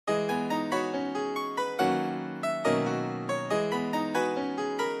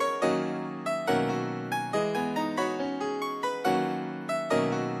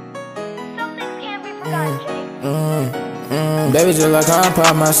Baby just like I'm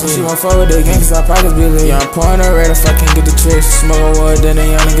pop my shit. She won't fuck with the gang cause our pockets be lit. Yeah, I'm pouring her red if I can't get the tricks. Smoke wood, then the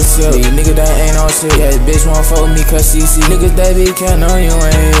young niggas sip. These niggas that ain't on shit. Yeah, this bitch won't fuck with me cause she see niggas that be counting on you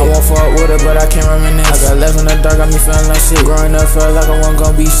ain't. I won't fuck with her, but I can't reminisce. I got left in the dark, got me feeling like shit. Growing up, felt like I wasn't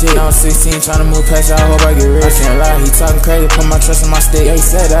gon' be shit. Now I'm 16, tryna move past, I hope I get rich. I can't lie, he talking crazy, put my trust in my stick. Yeah, he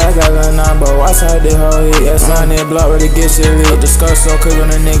said that I got lil' nine, but watch how they hoe hit. Yeah, sign in block, ready to get shit lit. The skirt so quick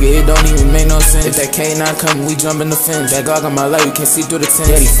on a nigga, it don't even make no sense. If that K9 coming, we jump in the fence. That Glock on my light, you can't see through the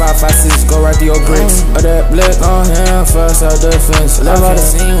tent. Yeah, these 5.56, go right to your bricks. Or that blick on him, first out the fence. Left out the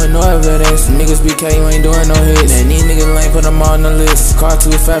scene with no evidence. Niggas BK, you ain't doing no hits. And these niggas lame, put them on the list. Car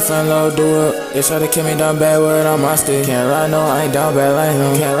too fat, front low, do it. They try to kill me down bad word on my stick. Can't lie, no, I ain't down bad like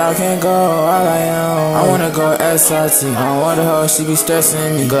him. Can't lie, can't go all I am. I wanna go SRT. I don't want a hoe, she be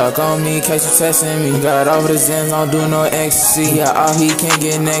stressing me. Glock on me, catch you testing me. Got over the Zens, don't do no ecstasy. Yeah, all he can't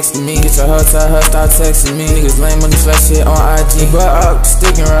get next to me. Get your hoe, tell her, stop texting me. Niggas lame on this flat shit on IG. But up,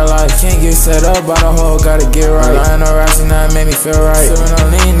 stick in real life. Can't get set up by the hoe, gotta get right. Lying on rocks and that made me feel right. Sippin'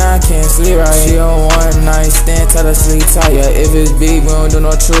 on lean, I can't sleep right. She on one night stand, tell her sleep tight. Yeah, if it's big, we don't do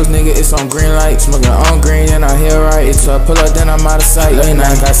no truth, nigga. It's on green light. Smoking on green, and I hear right. It's a pull up, then I'm out of sight. Late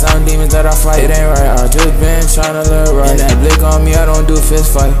night, got some demons that I fight. It ain't right, I just been tryna live right. And that blick on me, I don't do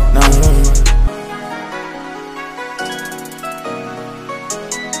fist fight. Nah.